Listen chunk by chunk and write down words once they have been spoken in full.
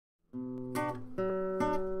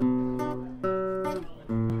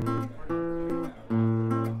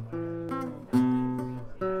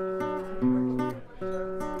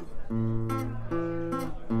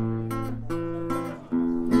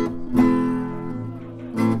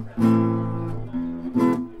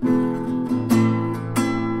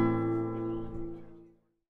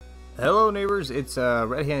voters, it's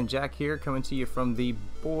Red Hand Jack here, coming to you from the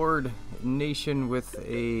Board Nation with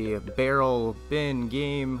a barrel bin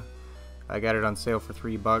game. I got it on sale for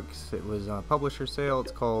 $3. It was a publisher sale.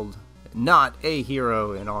 It's called Not a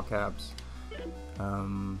Hero in all caps.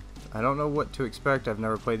 I don't know what to expect. I've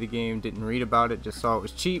never played the game, didn't read about it, just saw it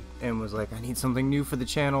was cheap and was like, I need something new for the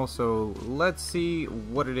channel, so let's see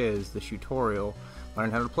what it is. The tutorial.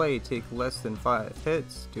 Learn how to play, take less than 5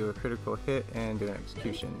 hits, do a critical hit, and do an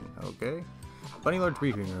execution. Okay. Bunny Lord's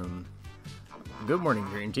briefing room. Good morning,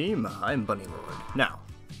 Green Team. I'm Bunny Lord. Now,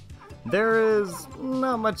 there is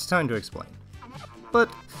not much time to explain, but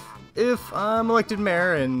if I'm elected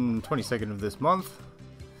mayor in 22nd of this month,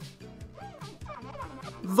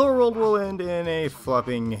 the world will end in a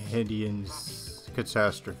flopping hideous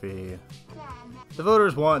catastrophe. The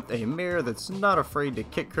voters want a mayor that's not afraid to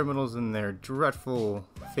kick criminals in their dreadful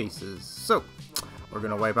faces. So, we're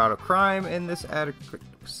gonna wipe out a crime in this adequate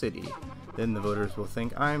city. Then the voters will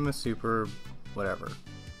think I'm a super whatever.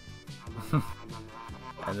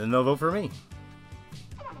 And then they'll vote for me.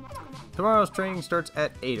 Tomorrow's training starts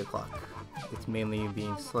at 8 o'clock. It's mainly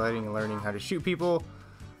being sliding and learning how to shoot people.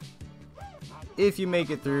 If you make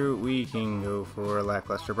it through, we can go for a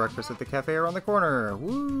lackluster breakfast at the cafe around the corner.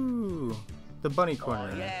 Woo! The bunny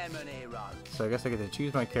corner. So I guess I get to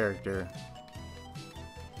choose my character.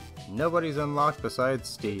 Nobody's unlocked besides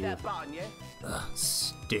Steve.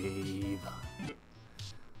 Steve.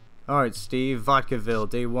 Alright, Steve. Vodkaville,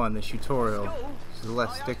 day 1, the tutorial. This is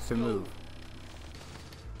less sticks to move.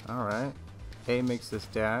 Alright. A makes this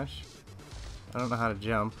dash. I don't know how to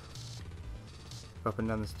jump. Up and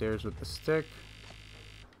down the stairs with the stick.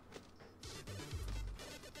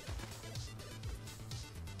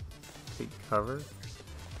 Take cover.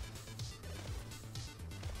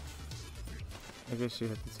 I guess you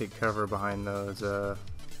have to take cover behind those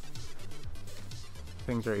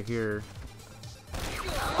things right here.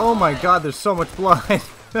 Oh my god, there's so much blood!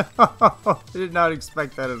 I did not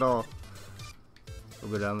expect that at all.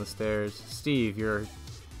 We'll go down the stairs. Steve, you're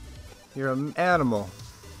an animal.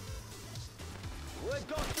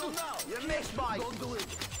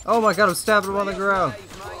 Oh my god, I'm stabbing him on the ground.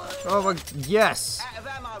 Oh my, yes!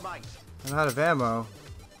 I'm out of ammo.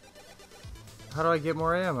 How do I get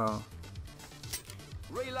more ammo?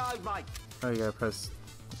 Reload, mate. Oh, you gotta press,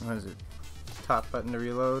 what is it? Top button to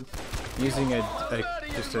reload. Using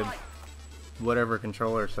just a whatever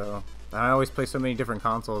controller, so I always play so many different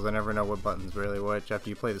consoles, I never know what button's really which after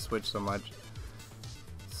you play the Switch so much.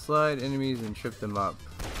 Slide enemies and trip them up.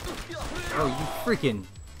 Oh, you freaking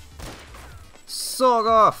sog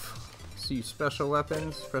off! See special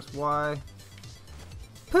weapons, press Y.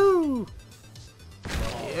 Pooh!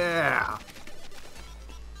 Yeah!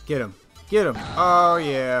 Get him! Get him! Oh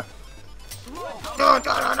yeah!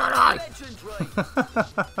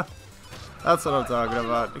 That's what I'm talking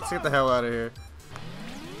about. Let's get the hell out of here.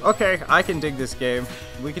 Okay, I can dig this game.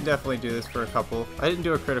 We can definitely do this for a couple. I didn't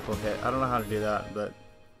do a critical hit. I don't know how to do that, but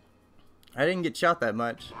I didn't get shot that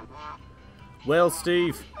much. Well,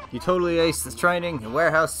 Steve, you totally aced the training in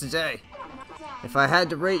warehouse today. If I had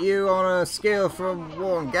to rate you on a scale from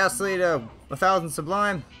warm ghastly to 1,000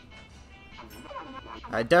 sublime,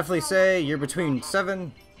 I'd definitely say you're between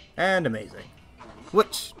 7 and amazing.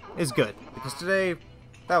 Which is good, because today,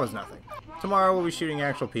 that was nothing. Tomorrow we'll be shooting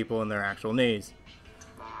actual people in their actual knees.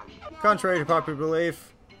 Contrary to popular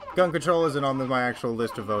belief, gun control isn't on my actual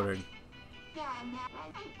list of voted.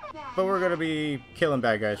 But we're gonna be killing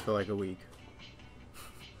bad guys for like a week.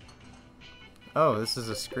 Oh, this is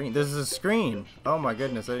a screen. This is a screen! Oh my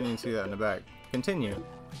goodness, I didn't even see that in the back. Continue.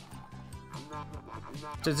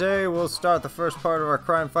 Today we'll start the first part of our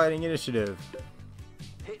crime fighting initiative.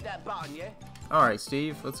 Hit that button, yeah? Alright,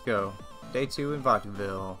 Steve, let's go. Day 2 in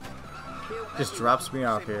Vodkaville. Just drops me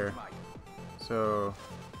off here. So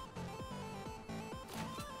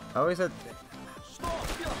I always had,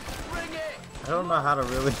 I don't know how to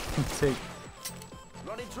really take,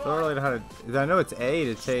 I don't really know how to, I know it's A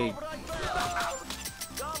to take.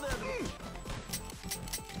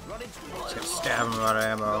 Just gonna stab him out of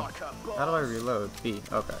ammo. How do I reload? B,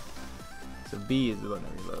 okay. So B is the one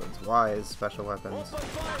that reloads. Y is special weapons.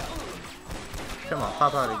 Come on,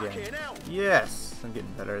 pop out again. Yes! I'm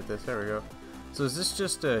getting better at this, there we go. So is this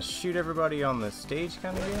just a shoot everybody on the stage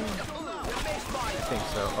kind of game? I think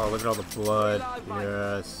so. Oh, look at all the blood.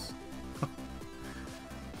 Yes.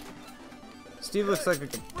 Steve looks like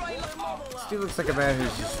a man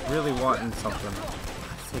who's just really wanting something.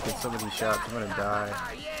 He's taking so many shots, I'm gonna die.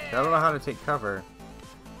 I don't know how to take cover.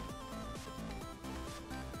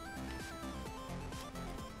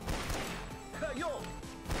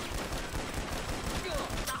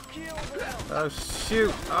 Oh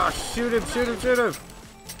shoot! Oh shoot him! Shoot him! Shoot him!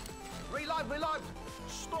 Reload, reload.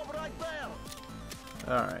 Stop right there.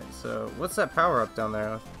 Alright, so what's that power up down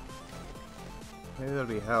there? Maybe that'll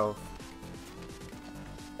be health.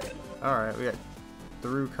 Alright, we got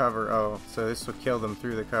through cover. Oh, so this will kill them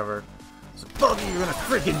through the cover. So both of you are gonna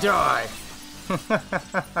freaking die!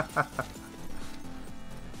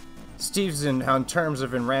 Steve's on terms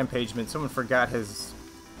of enrampagement. Someone forgot his...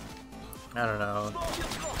 I don't know.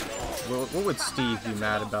 What would Steve be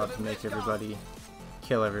mad about to make everybody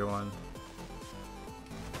kill everyone?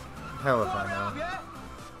 Hell if I know.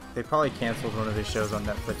 They probably canceled one of his shows on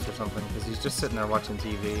Netflix or something because he's just sitting there watching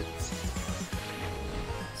TV.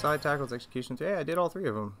 Side tackles, executions. Yeah, I did all 3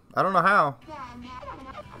 of them. I don't know how.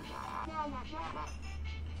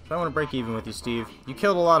 So I want to break even with you, Steve. You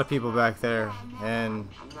killed a lot of people back there, and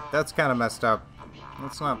that's kind of messed up.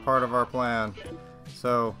 That's not part of our plan.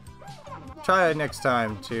 So try next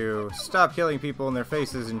time to stop killing people in their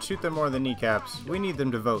faces and shoot them more than kneecaps. We need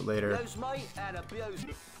them to vote later.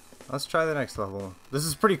 Let's try the next level. This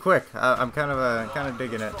is pretty quick. I'm kind of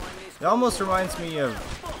digging it. It almost reminds me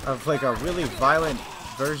of like a really violent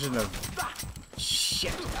version of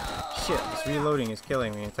shit. This reloading is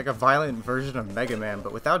killing me. It's like a violent version of Mega Man,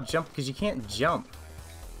 but without jump, because you can't jump.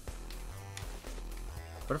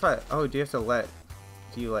 What if I? Oh, do you have to let?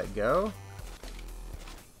 Do you let go?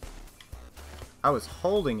 I was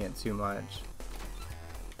holding it too much.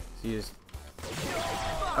 So you just.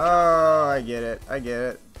 Oh, I get it. I get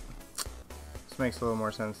it. This makes a little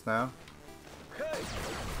more sense now.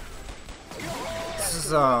 This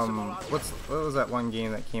is what was that one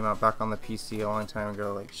game that came out back on the PC a long time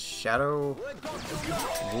ago? Like Shadow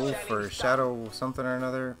Wolf or Shadow something or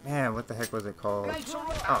another. Man, what the heck was it called?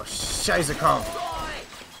 Oh, Shizakov!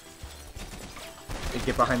 They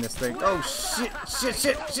get behind this thing. Oh shit!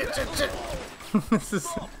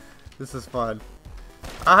 This is fun.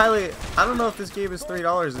 I don't know if this game is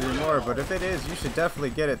 $3 anymore, but if it is, you should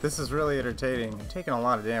definitely get it. This is really entertaining. I'm taking a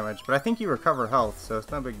lot of damage, but I think you recover health, so it's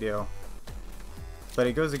no big deal. But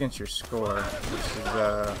it goes against your score, which is,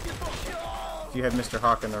 if you had Mr.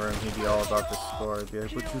 Hawk in the room, he'd be all about the score. He'd be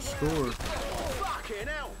like, what's your score?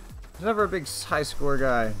 I was never a big high score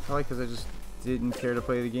guy, probably because I just didn't care to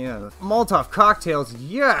play the game. Molotov cocktails,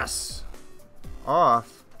 yes!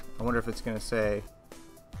 Off. I wonder if it's going to say...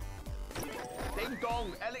 Ding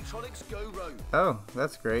dong, electronics guru. Oh,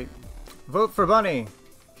 that's great. Vote for Bunny.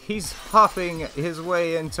 He's hopping his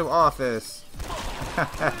way into office.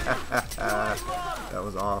 That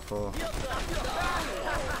was awful.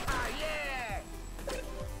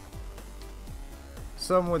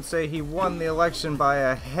 Some would say he won the election by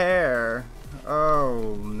a hair.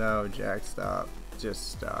 Oh no, Jack, stop.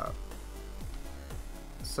 Just stop.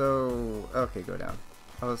 So, okay, go down.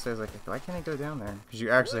 I was like, why can't I go down there? Because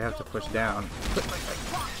you actually have to push down.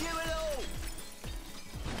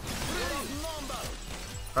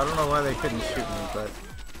 I don't know why they couldn't shoot me, but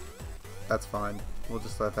that's fine. We'll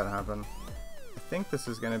just let that happen. I think this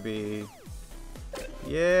is gonna be...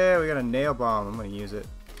 Yeah, we got a nail bomb. I'm gonna use it.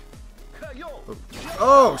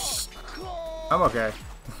 Oh, I'm okay.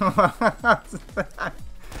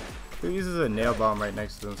 Who uses a nail bomb right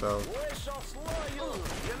next to themselves?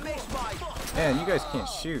 Man, you guys can't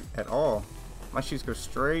shoot at all. My shoots go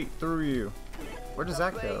straight through you. Where does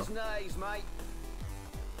that go?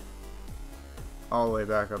 All the way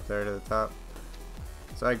back up there to the top.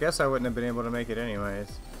 So I guess I wouldn't have been able to make it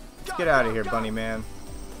anyways. Let's get out of here, Bunny Man.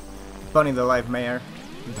 Bunny the Life Mayor.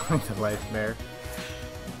 Bunny the Life Mayor.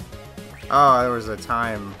 Oh, there was a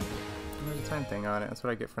time. There was a time thing on it. That's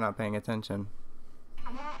what I get for not paying attention.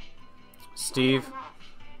 Steve,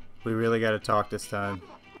 we really got to talk this time.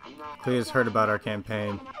 Cletus heard about our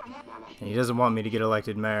campaign, and he doesn't want me to get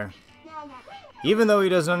elected mayor. Even though he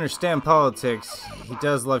doesn't understand politics, he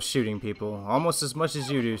does love shooting people, almost as much as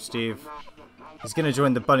you do, Steve. He's gonna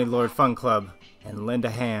join the Bunny Lord Fun Club and lend a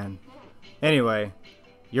hand. Anyway,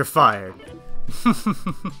 you're fired.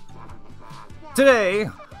 Today,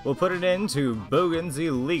 we'll put an end to Bogan's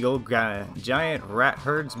illegal giant rat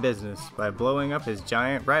herd's business by blowing up his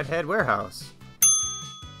giant rat head warehouse.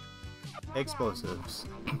 Explosives.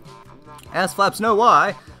 Ass flaps know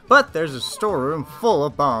why, but there's a storeroom full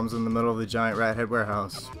of bombs in the middle of the giant rat head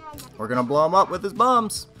warehouse. We're gonna blow him up with his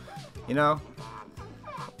bombs. You know,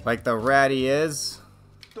 like the rat he is.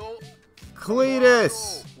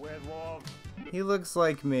 Cletus! He looks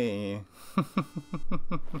like me.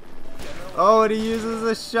 Oh, and he uses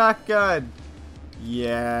a shotgun.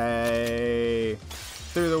 Yay!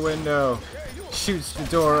 Through the window. Shoots the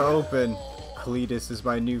door open. Cletus is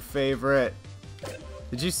my new favorite.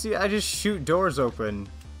 Did you see? I just shoot doors open.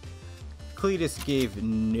 Cletus gave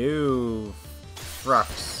no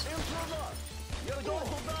fucks.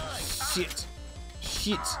 Shit.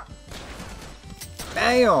 Shit.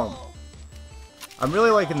 Bam! I'm really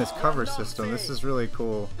liking this cover system. This is really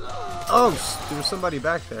cool. Oh, there was somebody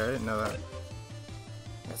back there. I didn't know that.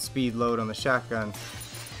 That speed load on the shotgun.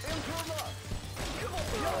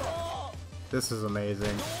 This is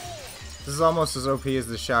amazing. This is almost as OP as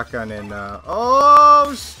the shotgun in,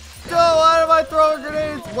 oh, why am I throwing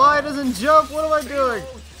grenades? Why it doesn't jump? What am I doing?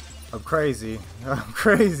 I'm crazy. I'm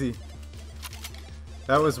crazy.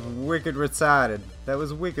 That was wicked retarded. That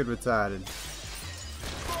was wicked retarded.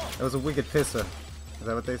 That was a wicked pisser. Is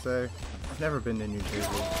that what they say? I've never been to New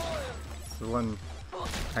Jersey. It's the one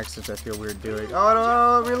accent I feel weird doing. Oh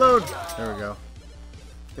no, reload! There we go.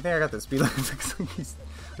 I think I got the speed limit.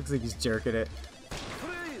 looks like he's jerking it.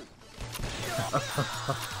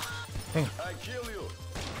 Hang on.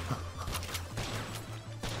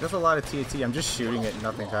 There's a lot of TNT. I'm just shooting it and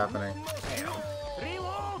nothing's happening.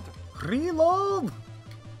 Reload! Reload!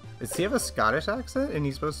 Does he have a Scottish accent and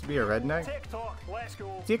he's supposed to be a redneck? TikTok, let's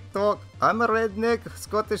go. TikTok, I'm a redneck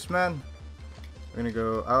Scottish man. We're gonna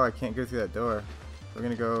go. Oh, I can't go through that door. We're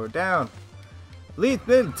gonna go down.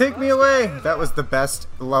 Leithman, take me away! That was the best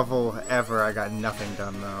level ever. I got nothing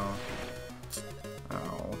done though.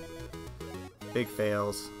 Oh. Big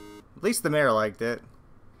fails. At least the mayor liked it.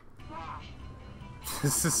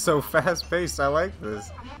 This is so fast-paced. I like this.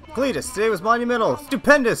 Cletus, today was monumental.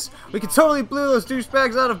 Stupendous. We could totally blew those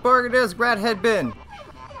douchebags out of Bargadale's grad head bin.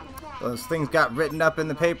 Those things got written up in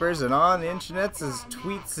the papers and on the internets as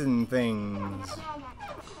tweets and things.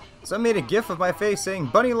 So I made a gif of my face saying,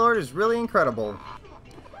 Bunny Lord is really incredible.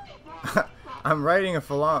 I'm riding a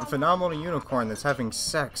phenomenal unicorn that's having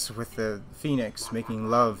sex with the phoenix, making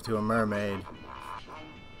love to a mermaid.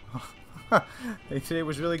 Today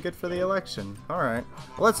was really good for the election. Alright,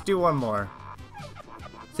 well, let's do one more.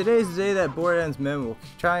 Today's the day that Borden's men will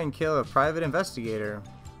try and kill a private investigator.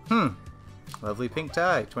 Lovely pink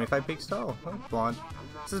tie, 25 peaks tall. Oh, blonde.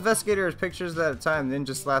 This investigator has pictures that at a time then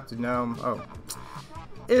just slapped a gnome. Oh.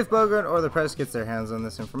 If Bogart or the press gets their hands on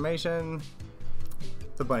this information,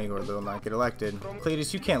 the bunny lord will not get elected.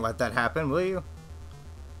 Cletus, you can't let that happen, will you?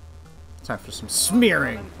 Time for some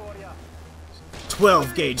smearing.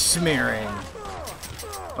 12 gauge smearing.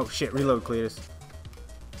 Oh shit, reload, Cletus.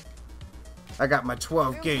 I got my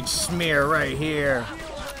 12 gauge smear right here.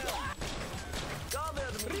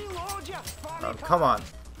 Oh, come on.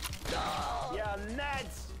 I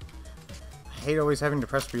hate always having to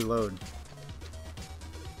press reload.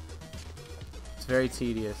 It's very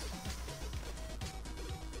tedious.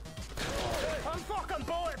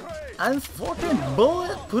 I'm fucking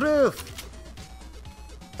bulletproof!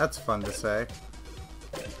 That's fun to say.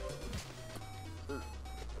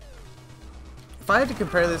 If I had to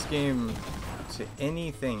compare this game to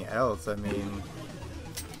anything else, I mean...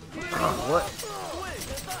 Oh, what?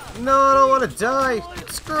 No, I don't want to die!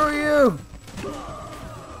 Screw you!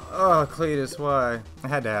 Oh, Cletus, why? It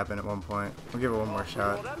had to happen at one point. We'll give it one more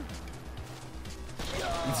shot.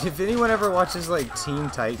 If anyone ever watches, like, Teen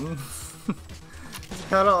Titans, it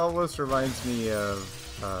kind of almost reminds me of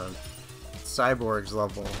Cyborg's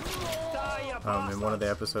level. In one of the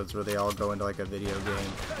episodes where they all go into, like, a video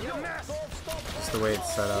game. Just the way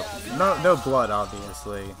it's set up. No blood,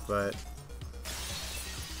 obviously, but... I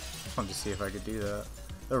wanted to see if I could do that.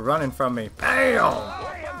 They're running from me. BAM!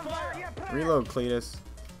 Reload, Cletus.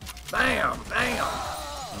 BAM! BAM!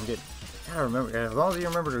 I'm good. Gotta remember, as long as you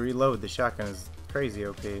remember to reload, the shotgun is crazy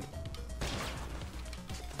OP. I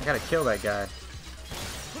gotta kill that guy.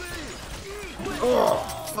 Oh,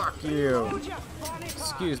 fuck you.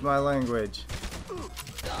 Excuse my language.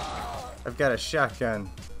 I've got a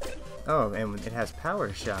shotgun. Oh, and it has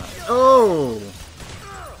power shot. Oh!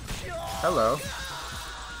 Hello.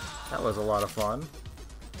 That was a lot of fun.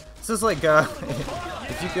 This is like,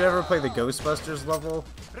 if you could ever play the Ghostbusters level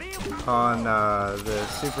on the the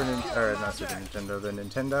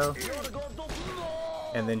Nintendo,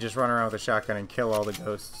 and then just run around with a shotgun and kill all the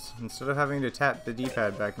ghosts instead of having to tap the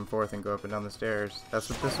D-pad back and forth and go up and down the stairs. That's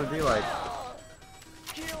what this would be like.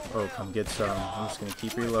 Oh, come get some. I'm just gonna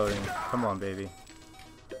keep reloading. Come on, baby.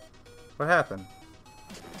 What happened?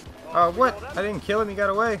 Oh, what? I didn't kill him. He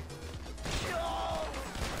got away.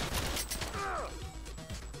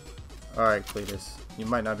 Alright, Cletus. You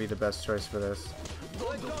might not be the best choice for this.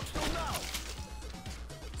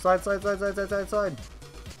 Slide, slide, slide, slide, slide, slide, slide.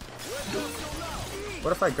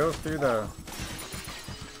 What if I go through the...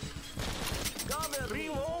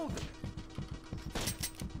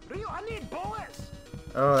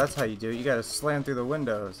 Oh, that's how you do it. You gotta slam through the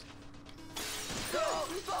windows.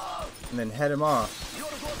 And then head him off.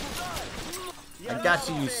 I got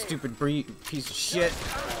you, you stupid piece of shit.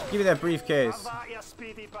 Give me that briefcase.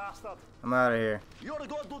 I'm out of here. You're going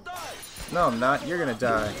to die. No, I'm not. You're gonna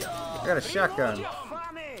die. I got a shotgun.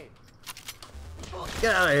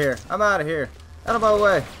 Get out of here. I'm out of here. Out of my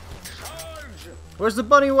way. Where's the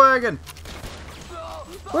bunny wagon?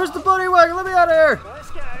 Where's the bunny wagon? Let me out of here.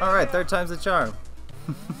 Alright, third time's the charm.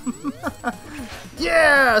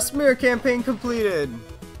 Yeah! Smear campaign completed.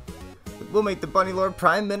 We'll make the Bunny Lord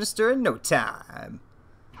Prime Minister in no time.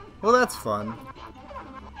 Well, that's fun.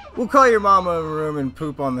 We'll call your mama in a room and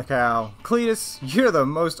poop on the cow. Cletus, you're the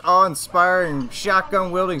most awe-inspiring,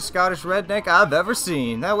 shotgun-wielding Scottish redneck I've ever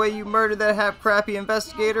seen. That way you murdered that half-crappy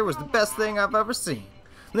investigator was the best thing I've ever seen.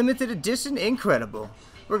 Limited edition, incredible.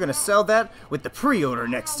 We're gonna sell that with the pre-order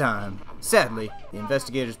next time. Sadly, the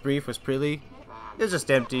investigator's brief was it was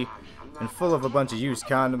just empty and full of a bunch of used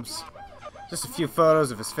condoms. Just a few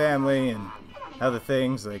photos of his family and other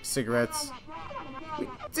things like cigarettes. We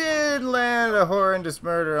did land a horrendous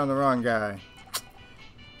murder on the wrong guy.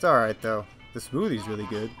 It's alright though. The smoothie's really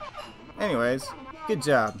good. Anyways, good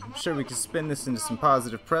job. I'm sure we can spin this into some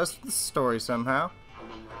positive press with the story somehow.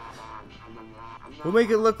 We'll make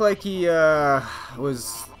it look like he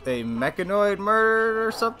was a mechanoid murderer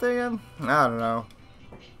or something. I don't know.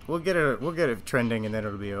 We'll get it trending and then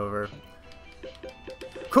it'll be over.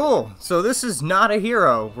 Cool. So this is Not a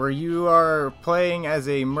Hero, where you are playing as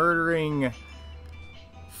a murdering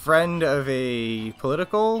friend of a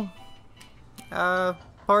political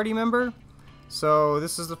party member. So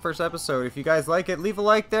this is the first episode. If you guys like it, leave a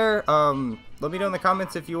like there. Let me know in the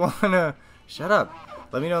comments if you wanna shut up.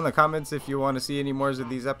 Let me know in the comments if you want to see any more of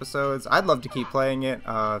these episodes. I'd love to keep playing it.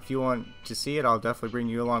 If you want to see it, I'll definitely bring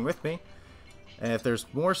you along with me. And if there's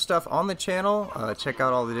more stuff on the channel, check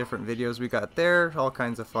out all the different videos we got there. All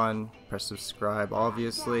kinds of fun. Press subscribe,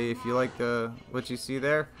 obviously, if you like what you see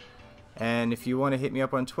there. And if you want to hit me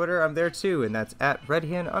up on Twitter, I'm there too, and that's at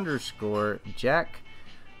 @redhand_Jack.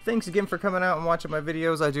 Thanks again for coming out and watching my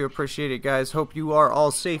videos. I do appreciate it, guys. Hope you are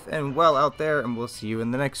all safe and well out there, and we'll see you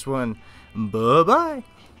in the next one. Bye-bye.